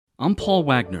I'm Paul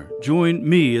Wagner. Join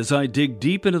me as I dig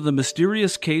deep into the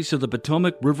mysterious case of the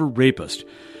Potomac River rapist.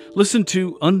 Listen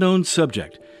to Unknown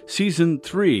Subject, Season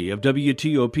 3 of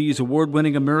WTOP's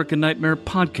award-winning American Nightmare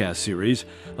podcast series,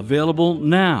 available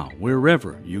now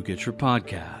wherever you get your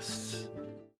podcasts.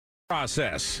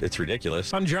 Process. It's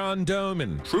ridiculous. I'm John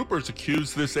Doman. Troopers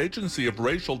accuse this agency of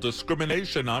racial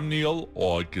discrimination. I'm Neil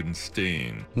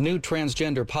Augenstein. New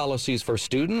transgender policies for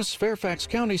students. Fairfax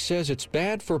County says it's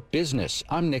bad for business.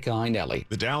 I'm Nick Einelli.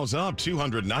 The Dow's up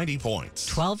 290 points.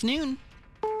 12 noon.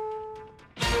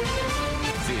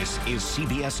 This is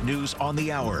CBS News on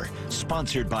the Hour,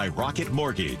 sponsored by Rocket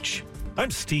Mortgage. I'm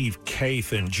Steve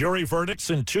Kathan. Jury verdicts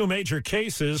in two major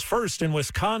cases. First in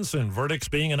Wisconsin, verdicts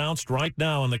being announced right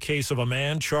now in the case of a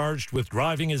man charged with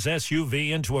driving his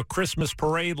SUV into a Christmas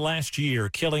parade last year,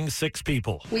 killing 6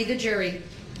 people. We, the jury,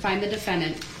 find the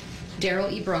defendant,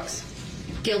 Daryl E. Brooks,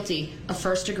 guilty of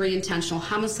first-degree intentional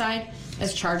homicide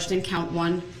as charged in count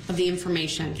 1 of the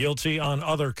information. Guilty on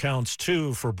other counts,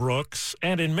 too, for Brooks.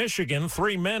 And in Michigan,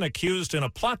 3 men accused in a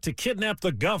plot to kidnap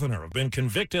the governor have been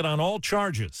convicted on all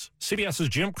charges. CBS's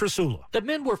Jim Krasula. The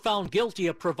men were found guilty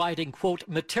of providing, quote,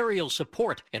 material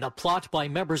support in a plot by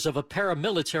members of a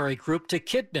paramilitary group to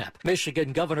kidnap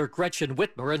Michigan Governor Gretchen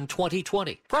Whitmer in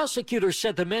 2020. Prosecutors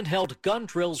said the men held gun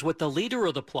drills with the leader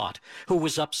of the plot, who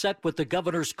was upset with the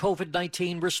governor's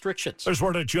COVID-19 restrictions. There's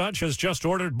word a judge has just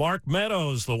ordered Mark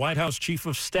Meadows, the White House chief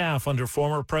of staff under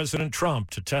former President Trump,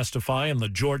 to testify in the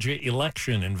Georgia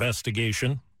election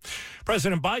investigation.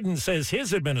 President Biden says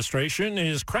his administration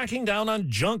is cracking down on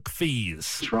junk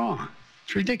fees. It's wrong.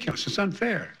 It's ridiculous. It's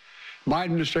unfair. My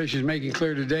administration is making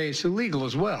clear today it's illegal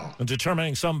as well. And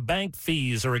determining some bank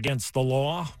fees are against the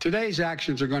law. Today's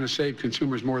actions are going to save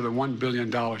consumers more than $1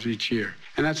 billion each year.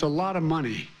 And that's a lot of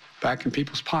money back in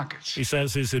people's pockets. He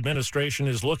says his administration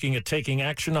is looking at taking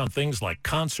action on things like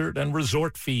concert and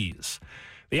resort fees.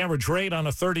 The average rate on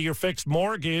a 30-year fixed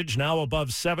mortgage now above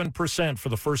 7% for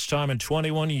the first time in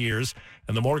 21 years.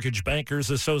 And the Mortgage Bankers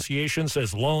Association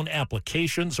says loan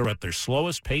applications are at their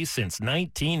slowest pace since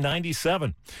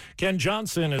 1997. Ken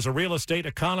Johnson is a real estate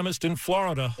economist in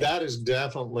Florida. That is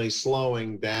definitely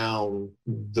slowing down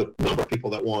the number of people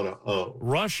that want to own.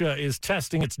 Russia is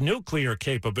testing its nuclear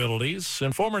capabilities,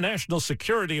 and former National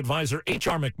Security Advisor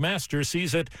H.R. McMaster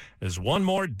sees it as one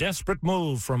more desperate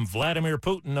move from Vladimir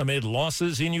Putin amid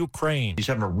losses in Ukraine. He's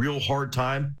having a real hard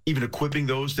time even equipping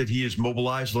those that he has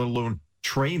mobilized, let alone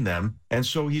train them. And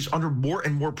so he's under more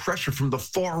and more pressure from the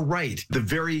far right, the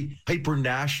very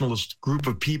hyper-nationalist group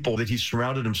of people that he's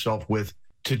surrounded himself with,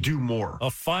 to do more. A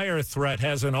fire threat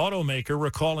has an automaker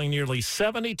recalling nearly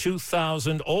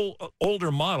 72,000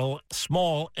 older model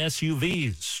small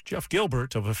SUVs. Jeff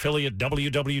Gilbert of affiliate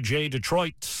WWJ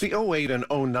Detroit. The 08 and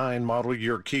 09 model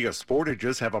year Kia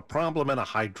Sportages have a problem in a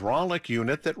hydraulic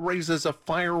unit that raises a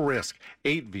fire risk.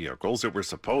 8 vehicles that were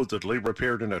supposedly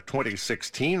repaired in a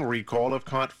 2016 recall have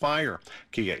caught fire.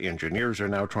 Kia engineers are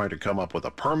now trying to come up with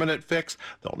a permanent fix.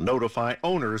 They'll notify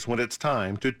owners when it's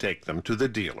time to take them to the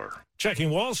dealer.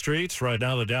 Checking Wall Street, right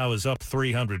now the Dow is up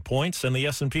 300 points and the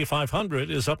S&P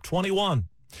 500 is up 21.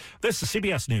 This is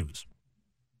CBS News.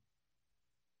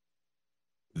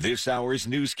 This hour's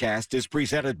newscast is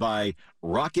presented by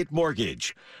Rocket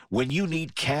Mortgage. When you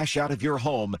need cash out of your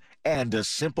home and a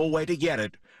simple way to get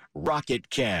it,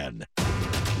 Rocket can.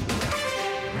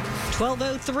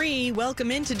 12:03. Welcome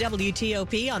into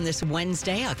WTOP on this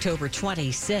Wednesday, October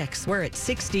 26th. We're at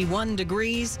 61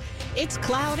 degrees. It's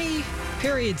cloudy,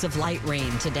 periods of light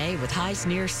rain today with highs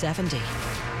near 70.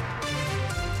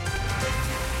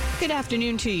 Good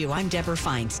afternoon to you. I'm Deborah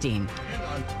Feinstein.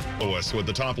 Us with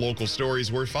the top local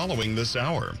stories we're following this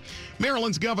hour.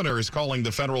 Maryland's governor is calling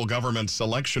the federal government's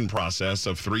selection process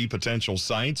of 3 potential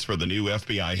sites for the new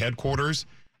FBI headquarters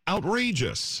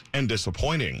outrageous and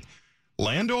disappointing.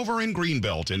 Landover and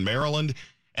Greenbelt in Maryland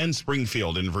and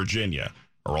Springfield in Virginia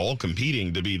are all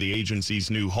competing to be the agency's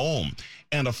new home,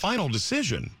 and a final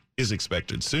decision is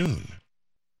expected soon.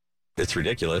 It's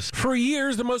ridiculous. For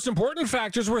years, the most important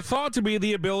factors were thought to be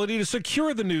the ability to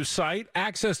secure the new site,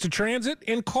 access to transit,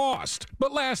 and cost.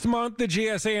 But last month, the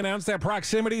GSA announced that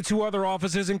proximity to other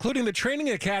offices, including the Training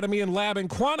Academy and lab in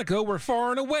Quantico, were far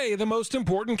and away the most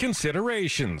important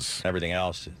considerations. Everything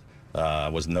else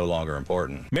was no longer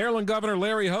important. Maryland Governor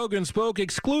Larry Hogan spoke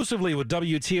exclusively with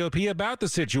WTOP about the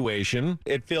situation.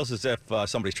 It feels as if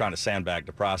somebody's trying to sandbag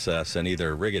the process and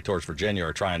either rig it towards Virginia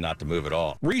or trying not to move at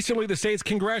all. Recently, the state's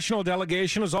congressional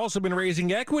delegation has also been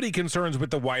raising equity concerns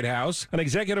with the White House. An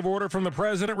executive order from the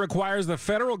president requires the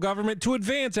federal government to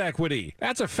advance equity.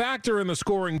 That's a factor in the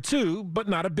scoring, too, but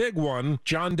not a big one.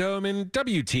 John Doman,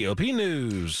 WTOP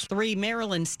News. 3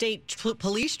 Maryland state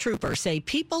police troopers say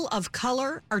people of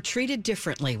color are treated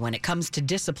differently when it comes to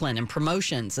discipline and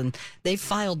promotions, and they've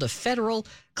filed a federal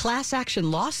class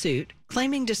action lawsuit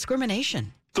claiming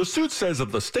discrimination. The suit says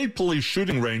at the state police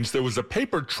shooting range, there was a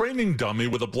paper training dummy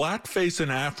with a black face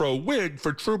and afro wig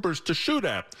for troopers to shoot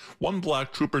at. One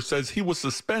black trooper says he was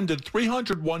suspended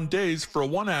 301 days for a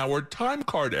 1-hour time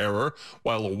card error,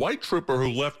 while a white trooper who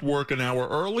left work an hour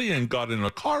early and got in a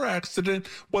car accident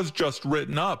was just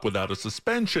written up without a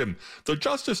suspension. The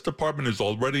Justice Department is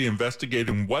already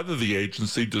investigating whether the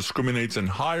agency discriminates in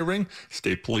hiring.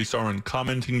 State police aren't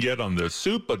commenting yet on this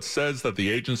suit, but says that the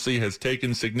agency has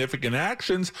taken significant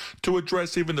action to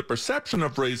address even the perception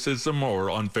of racism or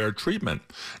unfair treatment.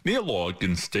 Neil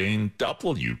Augenstein,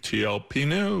 WTOP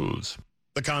News.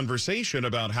 The conversation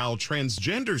about how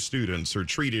transgender students are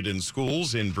treated in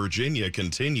schools in Virginia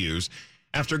continues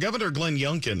after Governor Glenn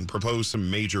Youngkin proposed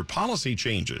some major policy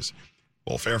changes.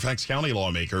 Well, Fairfax County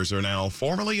lawmakers are now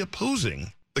formally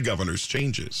opposing the governor's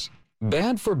changes.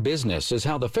 Bad for business is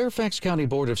how the Fairfax County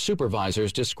Board of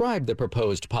Supervisors described the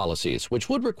proposed policies, which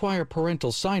would require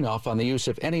parental sign-off on the use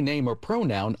of any name or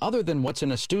pronoun other than what's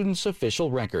in a student's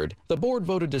official record. The board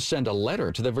voted to send a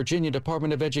letter to the Virginia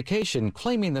Department of Education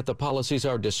claiming that the policies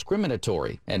are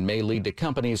discriminatory and may lead to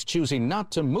companies choosing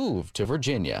not to move to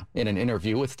Virginia. In an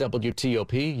interview with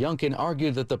WTOP, Youngkin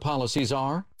argued that the policies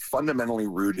are fundamentally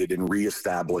rooted in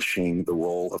reestablishing the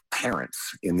role of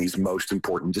parents in these most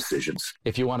important decisions.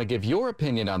 If you want to give your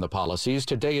opinion on the policies,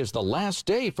 today is the last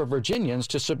day for Virginians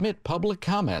to submit public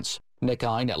comments. Nick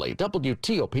Einelli,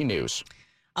 WTOP News.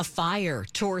 A fire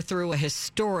tore through a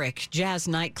historic jazz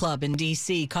nightclub in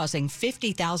D.C., causing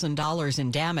 $50,000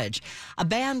 in damage. A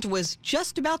band was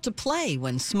just about to play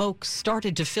when smoke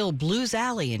started to fill Blues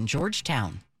Alley in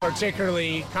Georgetown.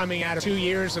 Particularly coming out of 2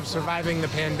 years of surviving the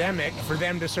pandemic, for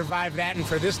them to survive that and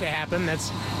for this to happen,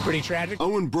 that's pretty tragic.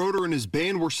 Owen Broder and his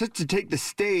band were set to take the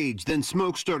stage, then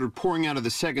smoke started pouring out of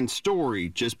the second story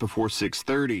just before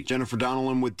 6:30. Jennifer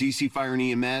Donnellan with DC Fire and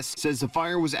EMS says the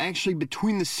fire was actually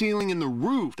between the ceiling and the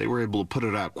roof. They were able to put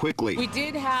it out quickly. We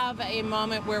did have a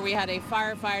moment where we had a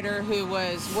firefighter who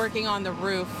was working on the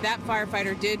roof. That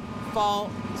firefighter did fall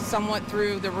somewhat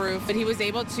through the roof, but he was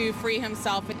able to free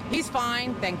himself. He's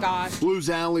fine, thank God. Blues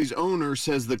Alley's owner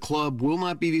says the club will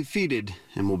not be defeated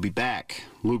and will be back.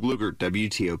 Luke Lugert,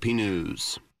 WTOP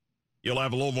News. You'll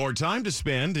have a little more time to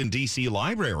spend in D.C.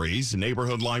 libraries.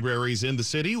 Neighborhood libraries in the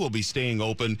city will be staying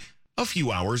open a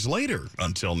few hours later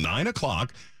until 9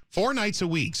 o'clock. 4 nights a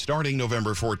week starting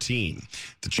November 14.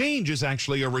 The change is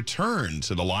actually a return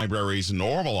to the library's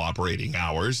normal operating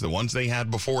hours, the ones they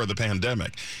had before the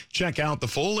pandemic. Check out the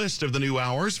full list of the new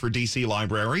hours for D.C.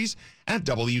 libraries at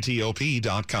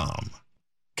WTOP.com.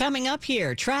 Coming up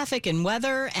here, traffic and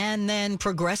weather, and then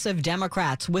progressive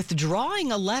Democrats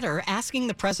withdrawing a letter asking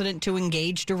the president to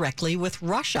engage directly with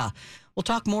Russia. We'll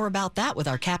talk more about that with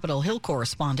our Capitol Hill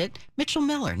correspondent, Mitchell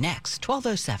Miller, next,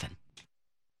 12:07.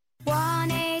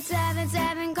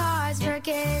 1-877 Cars for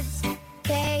Kids.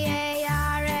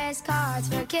 KARS Cars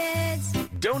for Kids.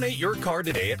 Donate your car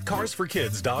today at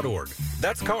carsforkids.org.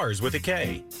 That's cars with a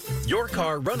K. Your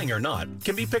car, running or not,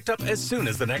 can be picked up as soon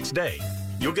as the next day.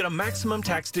 You'll get a maximum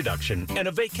tax deduction and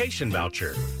a vacation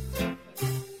voucher.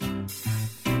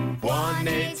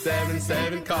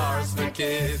 1-877 Cars for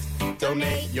Kids.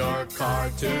 Donate your car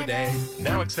today.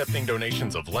 Now accepting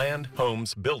donations of land,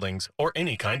 homes, buildings, or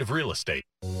any kind of real estate.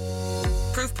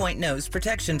 Proofpoint knows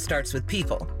protection starts with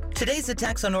people. Today's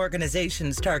attacks on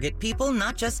organizations target people,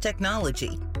 not just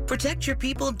technology. Protect your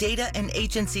people, data, and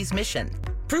agency's mission.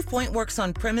 Proofpoint works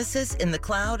on premises, in the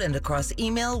cloud, and across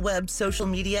email, web, social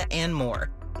media, and more.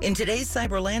 In today's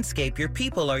cyber landscape, your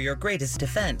people are your greatest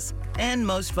defense and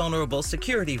most vulnerable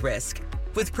security risk.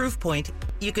 With Proofpoint,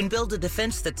 you can build a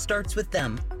defense that starts with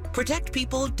them. Protect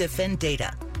people, defend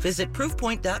data. Visit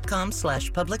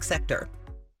proofpoint.com/public sector.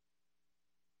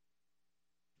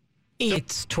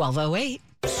 It's 12:08.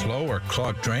 Slow or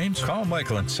clogged drains? Call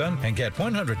Michael & Son and get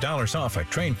 $100 off at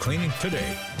drain cleaning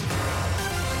today.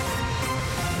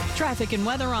 Traffic and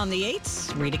weather on the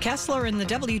 8s. Rita Kessler in the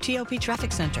WTOP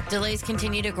Traffic Center. Delays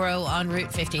continue to grow on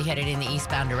Route 50 headed in the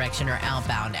eastbound direction or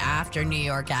outbound after New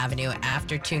York Avenue,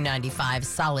 after 295.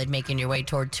 Solid making your way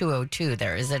toward 202.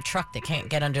 There is a truck that can't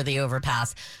get under the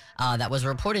overpass That was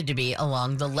reported to be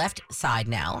along the left side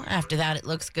now. After that, it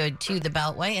looks good to the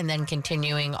Beltway and then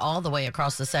continuing all the way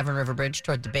across the Severn River Bridge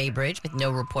toward the Bay Bridge with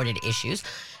no reported issues.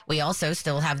 We also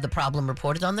still have the problem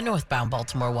reported on the northbound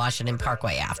Baltimore-Washington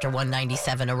Parkway after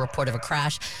 197, a report of a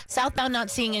crash. Southbound not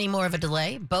seeing any more of a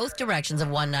delay. Both directions of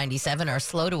 197 are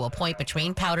slow to a point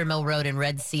between Powder Mill Road and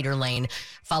Red Cedar Lane.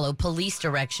 Follow police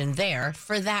direction there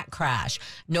for that crash.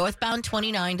 Northbound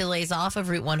 29 delays off of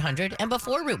Route 100 and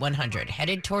before Route 100,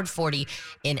 headed toward 40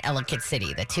 in Ellicott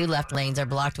City. The two left lanes are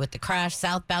blocked with the crash.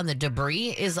 Southbound, the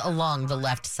debris is along the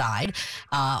left side.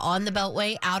 On the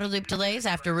Beltway, outer loop delays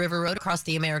after River Road across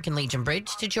the American Legion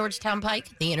Bridge to Georgetown Pike.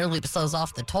 The inner loop slows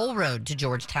off the toll road to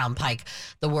Georgetown Pike.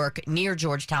 The work near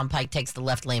Georgetown Pike takes the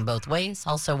left lane both ways.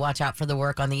 Also watch out for the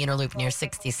work on the inner loop near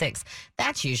 66.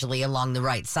 That's usually along the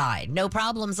right side. No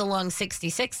problems along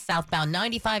 66. Southbound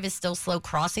 95 is still slow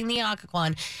crossing the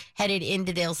Occoquan headed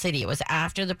into Dale City. It was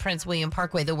after the Prince William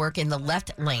Parkway, the work in the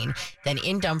left lane. Then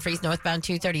in Dumfries, northbound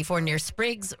 234 near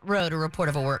Spriggs Road, a report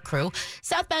of a work crew.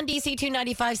 Southbound DC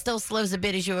 295 still slows a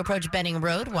bit as you approach Benning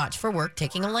Road. Watch for work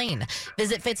taking a lane.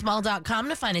 Visit fitzmall.com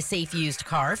to find a safe used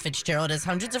car. Fitzgerald has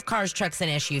hundreds of cars, trucks,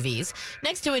 and SUVs.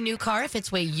 Next to a new car, if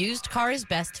it's way used car is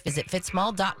best, visit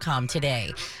fitzmall.com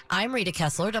today. I'm Rita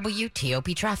Kessler,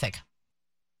 WTOP Traffic.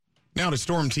 Now to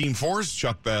Storm Team 4's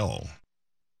Chuck Bell.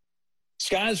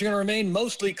 Skies are going to remain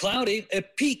mostly cloudy. A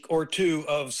peak or two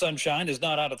of sunshine is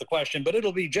not out of the question, but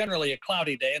it'll be generally a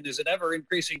cloudy day, and there's an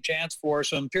ever-increasing chance for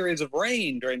some periods of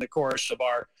rain during the course of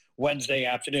our Wednesday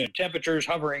afternoon. Temperatures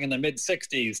hovering in the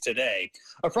mid-60s today.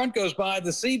 A front goes by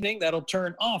this evening that'll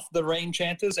turn off the rain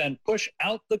chances and push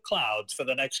out the clouds for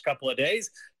the next couple of days.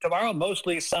 Tomorrow,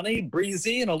 mostly sunny,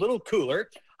 breezy, and a little cooler.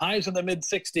 Highs in the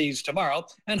mid-60s tomorrow,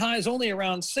 and highs only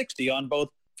around 60 on both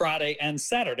Friday and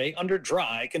Saturday under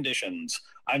dry conditions.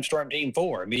 I'm Storm Team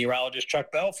 4 meteorologist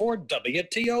Chuck Bell for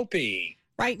WTOP.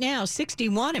 Right now,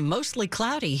 61 and mostly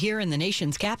cloudy here in the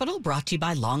nation's capital, brought to you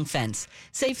by Long Fence.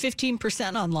 Save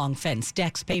 15% on Long Fence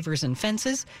decks, pavers, and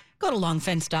fences. Go to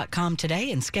longfence.com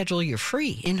today and schedule your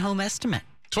free in-home estimate.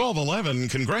 12:11,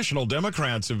 congressional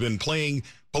Democrats have been playing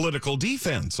political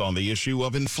defense on the issue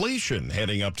of inflation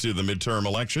heading up to the midterm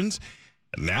elections.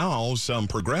 Now, some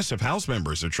progressive House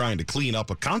members are trying to clean up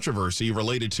a controversy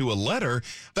related to a letter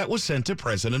that was sent to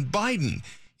President Biden.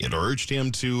 It urged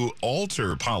him to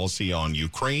alter policy on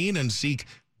Ukraine and seek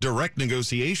direct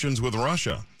negotiations with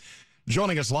Russia.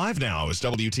 Joining us live now is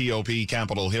WTOP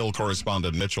Capitol Hill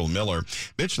correspondent Mitchell Miller.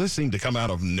 Mitch, this seemed to come out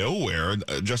of nowhere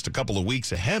just a couple of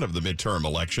weeks ahead of the midterm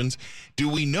elections. Do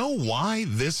we know why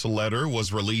this letter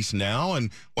was released now,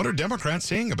 and what are Democrats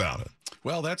saying about it?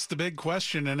 Well, that's the big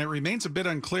question, and it remains a bit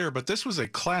unclear, but this was a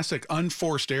classic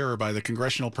unforced error by the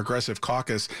Congressional Progressive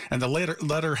Caucus, and the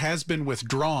letter has been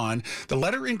withdrawn. The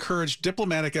letter encouraged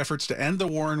diplomatic efforts to end the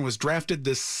war and was drafted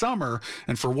this summer,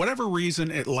 and for whatever reason,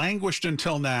 it languished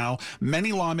until now.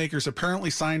 Many lawmakers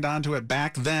apparently signed on to it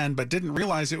back then, but didn't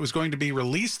realize it was going to be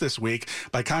released this week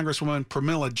by Congresswoman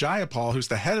Pramila Jayapal, who's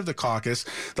the head of the caucus.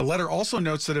 The letter also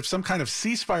notes that if some kind of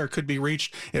ceasefire could be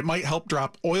reached, it might help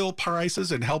drop oil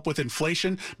prices and help with inflation.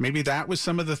 Maybe that was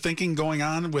some of the thinking going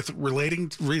on with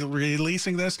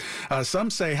releasing this. Some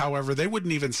say, however, they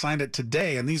wouldn't even sign it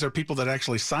today, and these are people that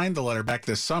actually signed the letter back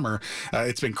this summer.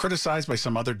 It's been criticized by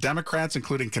some other Democrats,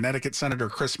 including Connecticut Senator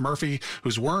Chris Murphy,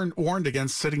 who's warned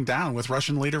against sitting down with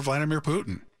Russian leader Vladimir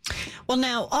Putin. Well,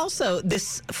 now, also,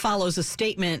 this follows a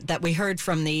statement that we heard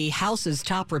from the House's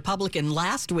top Republican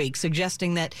last week,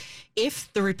 suggesting that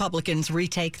if the Republicans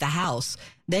retake the House,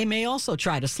 they may also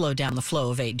try to slow down the flow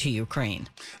of aid to Ukraine.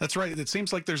 That's right. It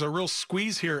seems like there's a real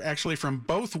squeeze here, actually, from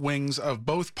both wings of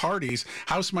both parties.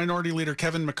 House Minority Leader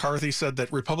Kevin McCarthy said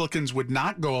that Republicans would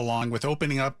not go along with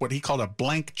opening up what he called a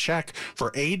blank check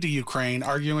for aid to Ukraine,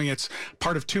 arguing it's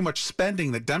part of too much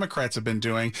spending that Democrats have been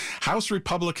doing. House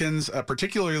Republicans,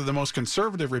 particularly the most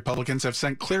conservative Republicans, have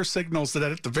sent clear signals that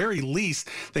at the very least,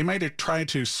 they might have tried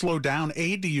to slow down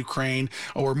aid to Ukraine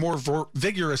or more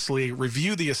vigorously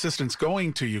review the assistance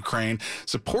going to Ukraine.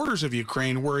 Supporters of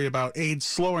Ukraine worry about aid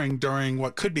slowing during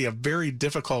what could be a very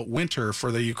difficult winter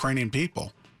for the Ukrainian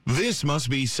people. This must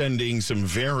be sending some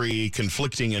very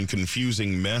conflicting and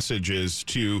confusing messages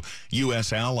to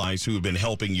U.S. allies who have been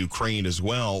helping Ukraine as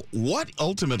well. What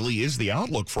ultimately is the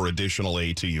outlook for additional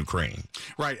aid to Ukraine?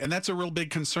 Right, and that's a real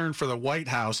big concern for the White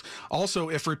House. Also,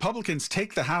 if Republicans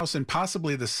take the House and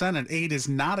possibly the Senate, aid is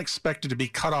not expected to be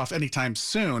cut off anytime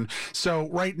soon. So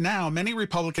right now, many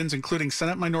Republicans, including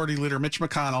Senate Minority Leader Mitch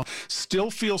McConnell,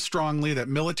 still feel strongly that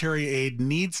military aid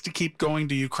needs to keep going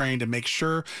to Ukraine to make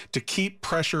sure to keep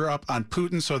pressure pressure up on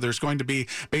Putin, so there's going to be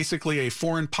basically a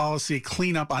foreign policy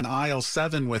cleanup on aisle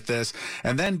 7 with this.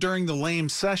 And then during the lame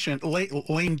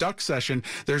duck session,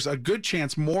 there's a good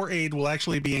chance more aid will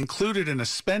actually be included in a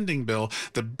spending bill.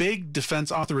 The big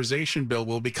defense authorization bill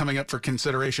will be coming up for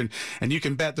consideration, and you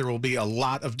can bet there will be a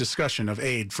lot of discussion of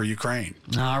aid for Ukraine.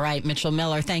 All right, Mitchell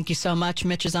Miller, thank you so much.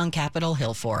 Mitch is on Capitol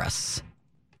Hill for us.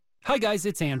 Hi guys,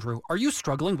 it's Andrew. Are you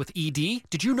struggling with ED?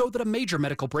 Did you know that a major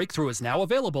medical breakthrough is now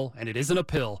available, and it isn't a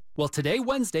pill? Well, today,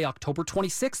 Wednesday, October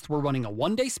 26th, we're running a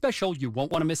one-day special you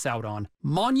won't want to miss out on.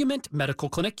 Monument Medical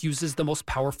Clinic uses the most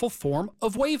powerful form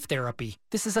of wave therapy.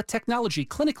 This is a technology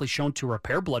clinically shown to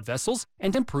repair blood vessels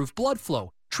and improve blood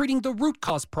flow, treating the root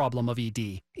cause problem of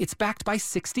ED. It's backed by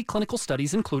 60 clinical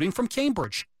studies, including from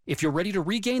Cambridge. If you're ready to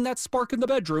regain that spark in the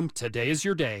bedroom, today is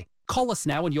your day. Call us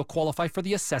now and you'll qualify for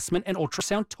the assessment and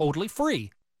ultrasound totally free.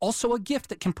 Also a gift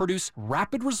that can produce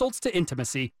rapid results to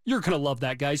intimacy. You're going to love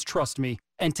that, guys, trust me.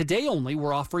 And today only,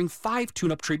 we're offering 5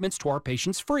 tune-up treatments to our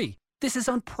patients free. This is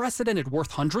unprecedented,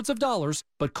 worth hundreds of dollars,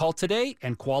 but call today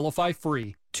and qualify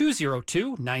free.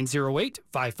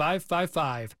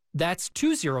 202-908-5555. That's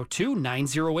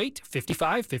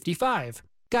 202-908-5555.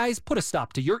 Guys, put a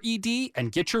stop to your ED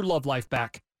and get your love life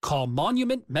back. Call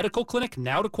Monument Medical Clinic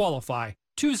now to qualify.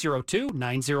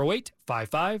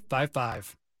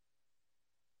 202-908-5555.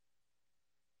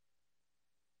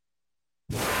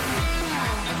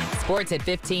 Sports at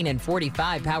 15 and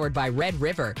 45, powered by Red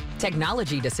River.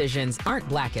 Technology decisions aren't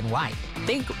black and white.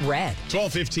 Think red.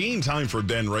 12:15, time for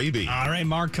Ben Raby. All right,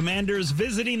 Mark. Commanders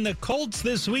visiting the Colts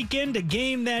this weekend, a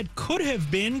game that could have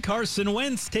been Carson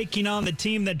Wentz taking on the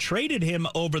team that traded him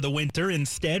over the winter.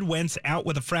 Instead, Wentz out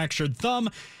with a fractured thumb.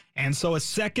 And so a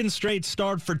second straight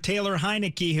start for Taylor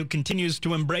Heineke, who continues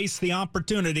to embrace the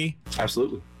opportunity.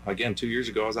 Absolutely. Again, 2 years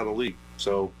ago, I was out of the league.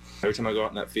 So every time I go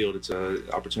out in that field, it's an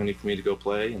opportunity for me to go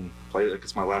play like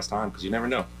it's my last time, because you never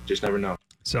know. Just never know.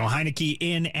 So Heineke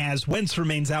in as Wentz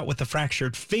remains out with a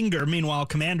fractured finger. Meanwhile,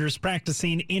 Commanders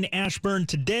practicing in Ashburn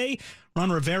today. Ron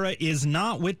Rivera is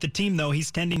not with the team, though.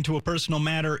 He's tending to a personal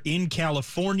matter in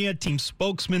California. Team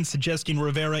spokesman suggesting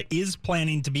Rivera is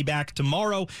planning to be back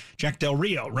tomorrow. Jack Del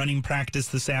Rio running practice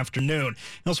this afternoon.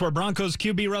 Elsewhere, Broncos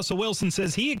QB Russell Wilson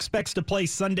says he expects to play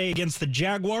Sunday against the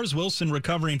Jaguars. Wilson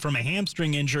recovering from a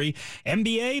hamstring injury.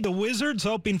 NBA, the Wizards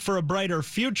hoping for a brighter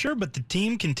future, but the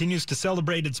team continues to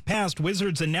celebrate its past.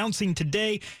 Wizards announcing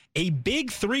today a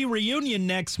Big Three reunion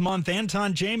next month.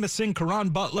 Anton Jameson, Caron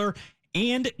Butler,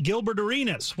 and Gilbert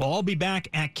Arenas will all be back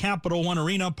at Capital One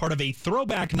Arena, part of a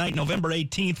throwback night November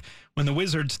 18th when the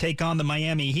Wizards take on the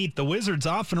Miami Heat. The Wizards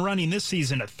off and running this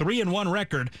season, a 3-1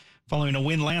 record following a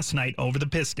win last night over the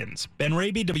Pistons. Ben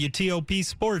Raby, WTOP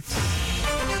Sports.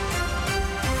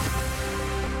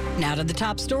 Now to the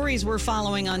top stories we're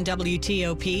following on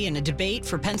WTOP. In a debate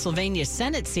for Pennsylvania's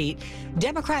Senate seat,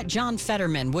 Democrat John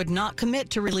Fetterman would not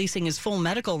commit to releasing his full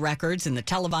medical records in the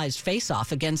televised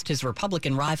face-off against his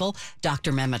Republican rival,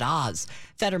 Dr. Mehmet Oz.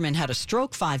 Fetterman had a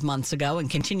stroke 5 months ago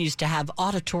and continues to have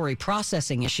auditory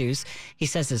processing issues. He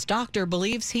says his doctor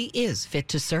believes he is fit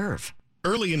to serve.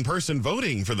 Early in-person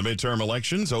voting for the midterm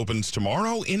elections opens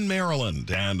tomorrow in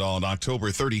Maryland and on October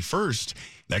 31st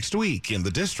next week in the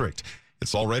district.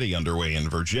 It's already underway in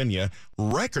Virginia.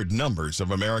 Record numbers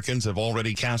of Americans have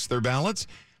already cast their ballots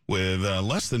with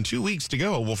less than 2 weeks to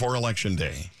go before Election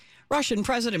Day. Russian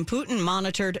President Putin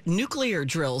monitored nuclear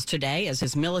drills today as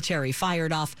his military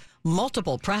fired off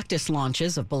multiple practice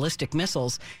launches of ballistic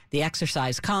missiles. The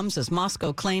exercise comes as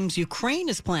Moscow claims Ukraine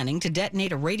is planning to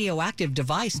detonate a radioactive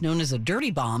device known as a dirty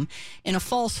bomb in a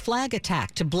false flag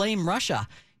attack to blame Russia.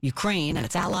 Ukraine and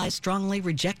its allies strongly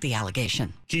reject the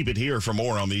allegation. Keep it here for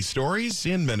more on these stories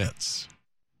in minutes.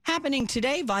 Happening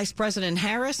today, Vice President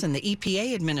Harris and the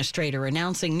EPA administrator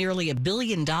announcing nearly $1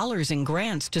 billion in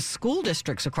grants to school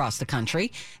districts across the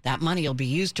country. That money will be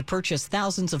used to purchase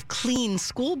thousands of clean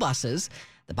school buses.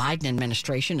 The Biden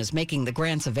administration is making the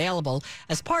grants available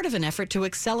as part of an effort to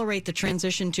accelerate the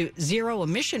transition to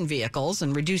zero-emission vehicles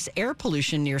and reduce air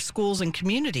pollution near schools and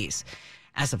communities.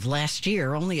 As of last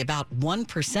year, only about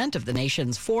 1% of the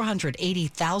nation's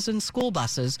 480,000 school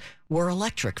buses were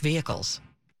electric vehicles.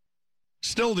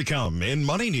 Still to come in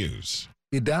Money News.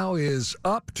 The Dow is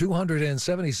up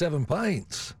 277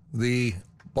 points. The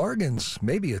bargains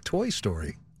may be a Toy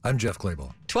Story. I'm Jeff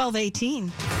Clabaugh.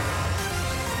 12:18.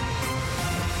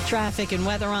 Traffic and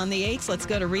weather on the 8s. Let's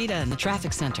go to Rita in the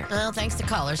traffic center. Well, thanks to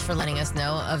callers for letting us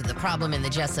know of the problem in the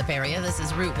Jessup area. This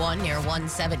is Route 1 near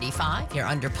 175. You're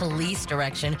under police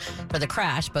direction for the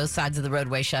crash. Both sides of the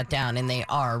roadway shut down, and they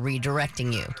are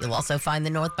redirecting you. You'll also find the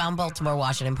northbound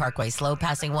Baltimore-Washington Parkway slow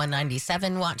passing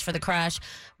 197. Watch for the crash.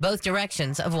 Both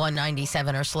directions of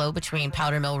 197 are slow between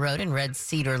Powder Mill Road and Red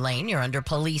Cedar Lane. You're under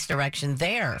police direction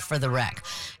there for the wreck.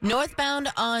 Northbound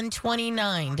on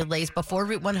 29, delays before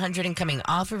Route 100 and coming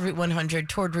off of Route 100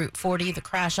 toward Route 40. The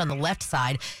crash on the left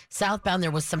side. Southbound,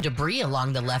 there was some debris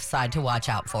along the left side to watch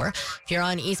out for. If you're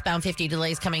on eastbound, 50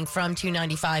 delays coming from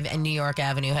 295 and New York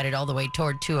Avenue, headed all the way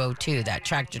toward 202. That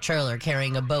tractor trailer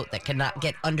carrying a boat that cannot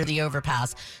get under the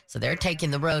overpass, so they're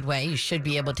taking the roadway. You should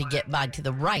be able to get by to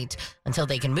the right until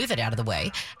they can move it out of the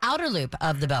way. Outer loop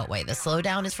of the Beltway. The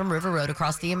slowdown is from River Road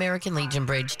across the American Legion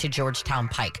Bridge to Georgetown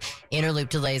Pike. Inner loop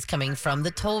delays coming from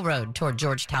the toll road toward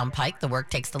Georgetown Pike. The work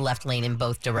takes the left lane in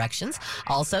both directions.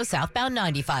 Also, southbound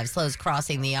 95 slows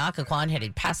crossing the Occoquan,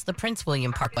 headed past the Prince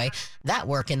William Parkway. That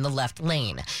work in the left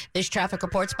lane. This traffic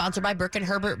report sponsored by Burke &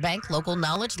 Herbert Bank. Local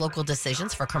knowledge, local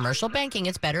decisions. For commercial banking,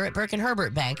 it's better at Burke &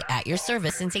 Herbert Bank, at your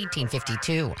service since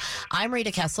 1852. I'm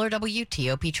Rita Kessler,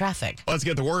 WTOP Traffic. Let's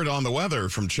get the word on the weather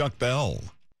from Chuck Bell.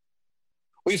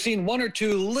 We've seen one or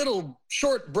two little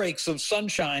short breaks of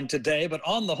sunshine today, but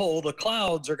on the whole, the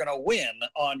clouds are going to win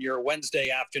on your Wednesday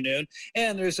afternoon,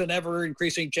 and there's an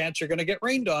ever-increasing chance you're going to get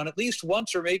rained on at least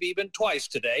once or maybe even twice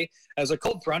today, as a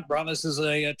cold front promises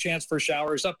a chance for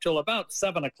showers up till about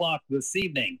 7 o'clock this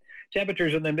evening.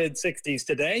 Temperatures in the mid-60s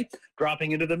today,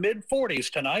 dropping into the mid-40s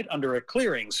tonight under a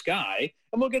clearing sky.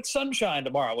 And we'll get sunshine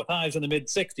tomorrow with highs in the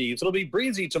mid-60s. It'll be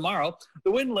breezy tomorrow.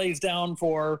 The wind lays down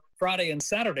for Friday and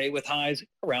Saturday with highs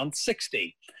around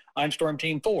 60. I'm Storm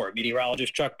Team 4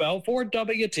 meteorologist Chuck Bell for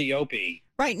WTOP.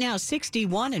 Right now,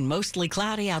 61 and mostly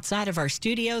cloudy outside of our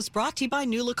studios, brought to you by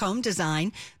New Look Home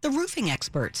Design, the roofing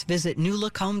experts. Visit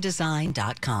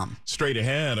newlookhomedesign.com. Straight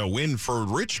ahead, a win for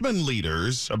Richmond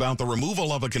leaders about the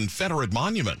removal of a Confederate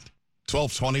monument.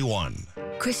 1221.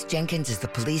 Chris Jenkins is the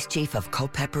police chief of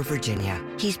Culpeper, Virginia.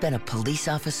 He's been a police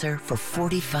officer for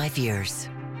 45 years.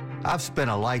 I've spent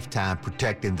a lifetime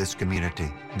protecting this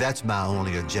community. That's my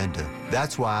only agenda.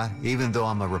 That's why, even though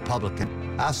I'm a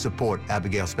Republican, I support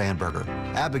Abigail Spanberger.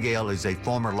 Abigail is a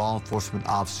former law enforcement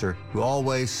officer who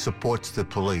always supports the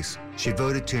police. She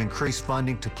voted to increase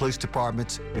funding to police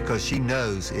departments because she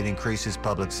knows it increases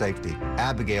public safety.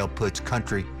 Abigail puts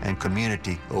country and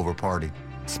community over party.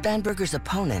 Spanberger's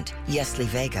opponent, Yesli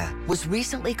Vega, was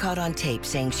recently caught on tape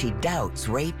saying she doubts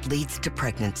rape leads to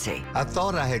pregnancy. I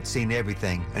thought I had seen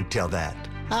everything until that.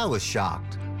 I was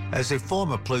shocked. As a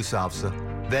former police officer,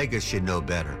 Vega should know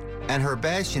better. And her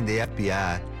bashing the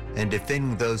FBI and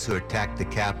defending those who attacked the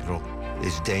Capitol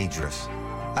is dangerous.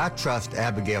 I trust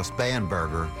Abigail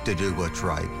Spanberger to do what's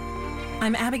right.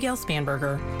 I'm Abigail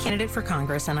Spanberger, candidate for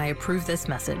Congress, and I approve this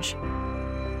message.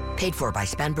 Paid for by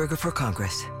Spanberger for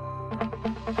Congress.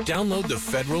 Download the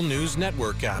Federal News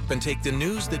Network app and take the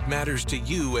news that matters to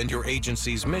you and your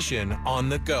agency's mission on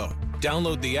the go.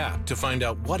 Download the app to find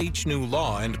out what each new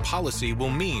law and policy will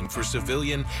mean for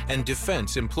civilian and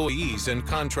defense employees and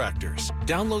contractors.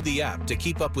 Download the app to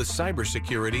keep up with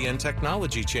cybersecurity and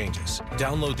technology changes.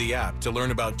 Download the app to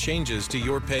learn about changes to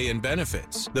your pay and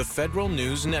benefits. The Federal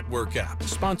News Network app,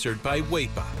 sponsored by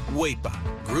WAEPA.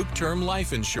 WAEPA, Group Term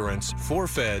Life Insurance for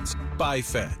Feds by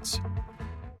Feds.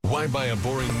 Why buy a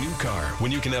boring new car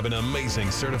when you can have an amazing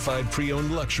certified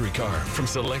pre-owned luxury car from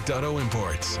Select Auto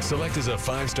Imports? Select is a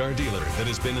 5-star dealer that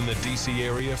has been in the D.C.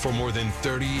 area for more than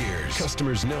 30 years.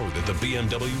 Customers know that the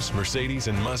BMWs, Mercedes,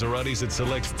 and Maseratis at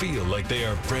Select feel like they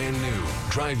are brand new.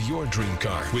 Drive your dream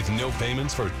car with no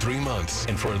payments for 3 months.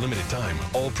 And for a limited time,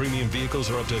 all premium vehicles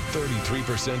are up to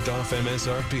 33% off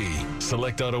MSRP.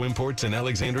 Select Auto Imports in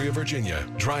Alexandria, Virginia.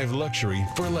 Drive luxury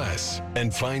for less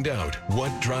and find out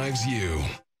what drives you.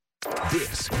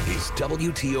 This is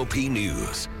WTOP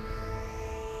News.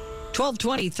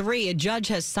 1223, a judge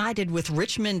has sided with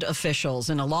Richmond officials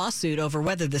in a lawsuit over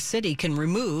whether the city can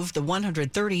remove the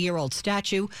 130-year-old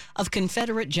statue of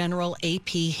Confederate General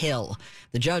A.P. Hill.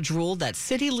 The judge ruled that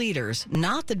city leaders,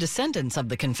 not the descendants of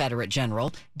the Confederate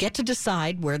general, get to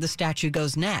decide where the statue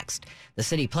goes next. The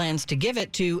city plans to give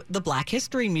it to the Black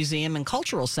History Museum and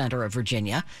Cultural Center of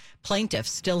Virginia.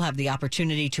 Plaintiffs still have the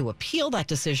opportunity to appeal that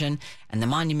decision, and the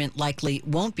monument likely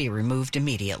won't be removed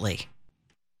immediately.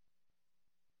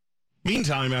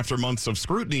 Meantime, after months of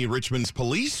scrutiny, Richmond's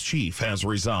police chief has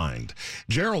resigned.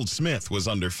 Gerald Smith was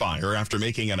under fire after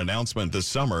making an announcement this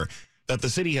summer that the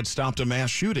city had stopped a mass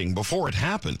shooting before it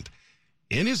happened.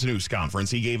 In his news conference,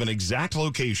 he gave an exact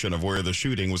location of where the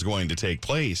shooting was going to take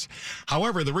place.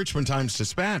 However, the Richmond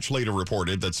Times-Dispatch later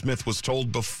reported that Smith was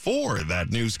told before that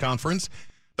news conference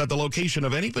that the location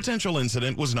of any potential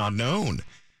incident was not known.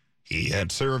 He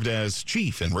had served as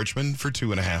chief in Richmond for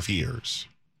 2.5 years.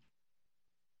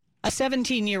 A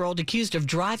 17-year-old accused of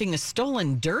driving a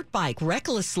stolen dirt bike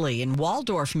recklessly in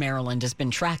Waldorf, Maryland, has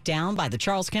been tracked down by the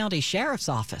Charles County Sheriff's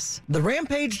Office. The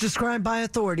rampage described by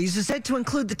authorities is said to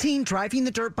include the teen driving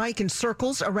the dirt bike in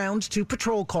circles around 2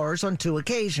 patrol cars on 2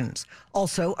 occasions,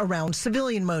 also around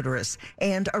civilian motorists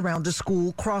and around a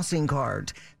school crossing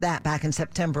guard. That back in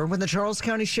September, when the Charles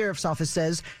County Sheriff's Office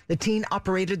says the teen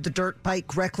operated the dirt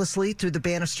bike recklessly through the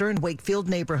Bannister and Wakefield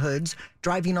neighborhoods,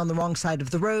 driving on the wrong side of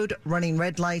the road, running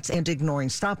red lights, and ignoring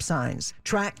stop signs.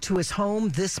 Tracked to his home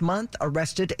this month,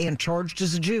 arrested and charged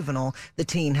as a juvenile, the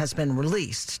teen has been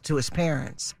released to his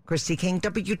parents. Christy King,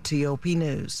 WTOP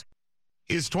News.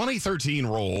 His 2013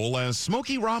 role as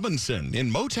Smokey Robinson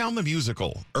in Motown the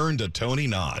Musical earned a Tony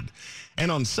nod.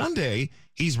 And on Sunday,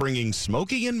 he's bringing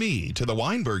Smokey and Me to the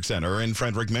Weinberg Center in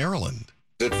Frederick, Maryland.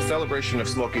 It's a celebration of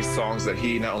Smokey's songs that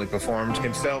he not only performed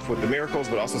himself with the Miracles,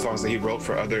 but also songs that he wrote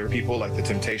for other people like the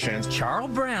Temptations. Charles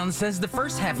Brown says the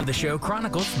first half of the show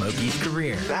chronicles Smokey's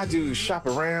career. I do Shop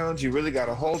Around, You Really Got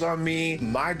a Hold on Me,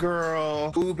 My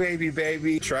Girl, Ooh Baby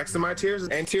Baby, Tracks of My Tears,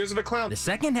 and Tears of a Clown. The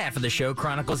second half of the show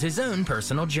chronicles his own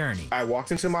personal journey. I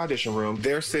walked into my audition room.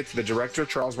 There sits the director,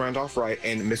 Charles Randolph Wright,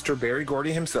 and Mr. Barry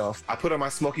Gordy himself. I put on my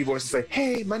Smokey voice and say,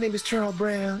 "Hey, my name is Charles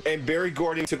Brown." And Barry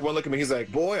Gordy took one look at me. He's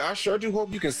like, "Boy, I sure do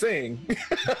hope you can sing."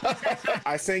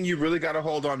 I sang You Really Got a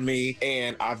Hold on Me,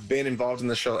 and I've been involved in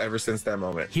the show ever since that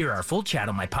moment. Hear our full chat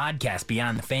on my podcast,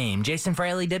 Beyond the Fame. Jason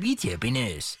Fraley, WTOP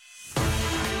News.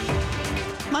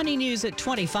 Money news at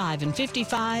 25 and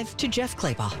 55 to Jeff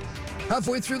Claybaugh.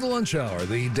 Halfway through the lunch hour,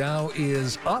 the Dow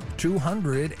is up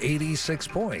 286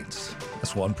 points.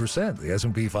 That's 1%. The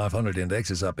S&P 500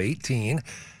 index is up 18.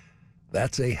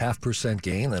 That's a 0.5%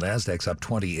 gain. The Nasdaq's up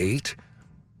 28.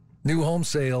 New home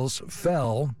sales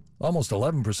fell almost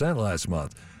 11% last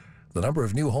month. The number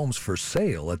of new homes for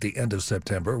sale at the end of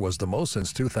September was the most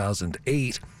since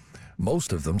 2008,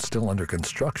 most of them still under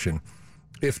construction.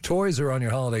 If toys are on your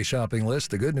holiday shopping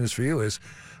list, the good news for you is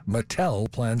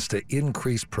Mattel plans to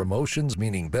increase promotions,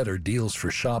 meaning better deals for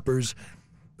shoppers.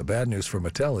 The bad news for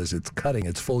Mattel is it's cutting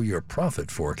its full-year profit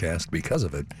forecast because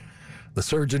of it. The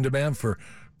surge in demand for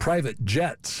private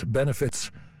jets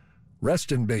benefits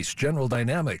Reston-based General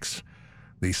Dynamics.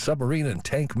 The submarine and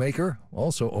tank maker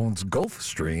also owns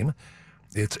Gulfstream.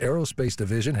 Its aerospace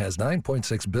division has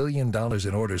 $9.6 billion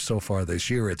in orders so far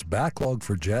this year. Its backlog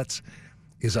for jets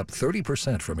is up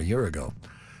 30% from a year ago.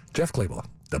 Jeff Claybaugh,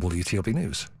 WTOP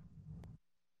News.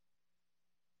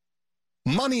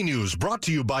 Money News brought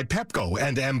to you by Pepco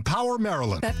and Empower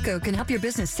Maryland. Pepco can help your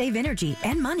business save energy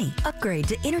and money. Upgrade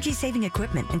to energy-saving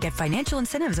equipment and get financial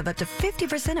incentives of up to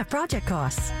 50% of project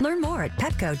costs. Learn more at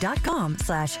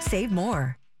pepco.com/save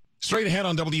more. Straight ahead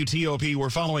on WTOP,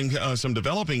 we're following some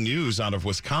developing news out of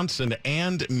Wisconsin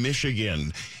and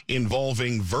Michigan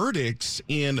involving verdicts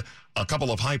in a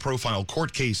couple of high-profile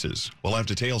court cases. We'll have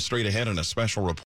details straight ahead in a special report.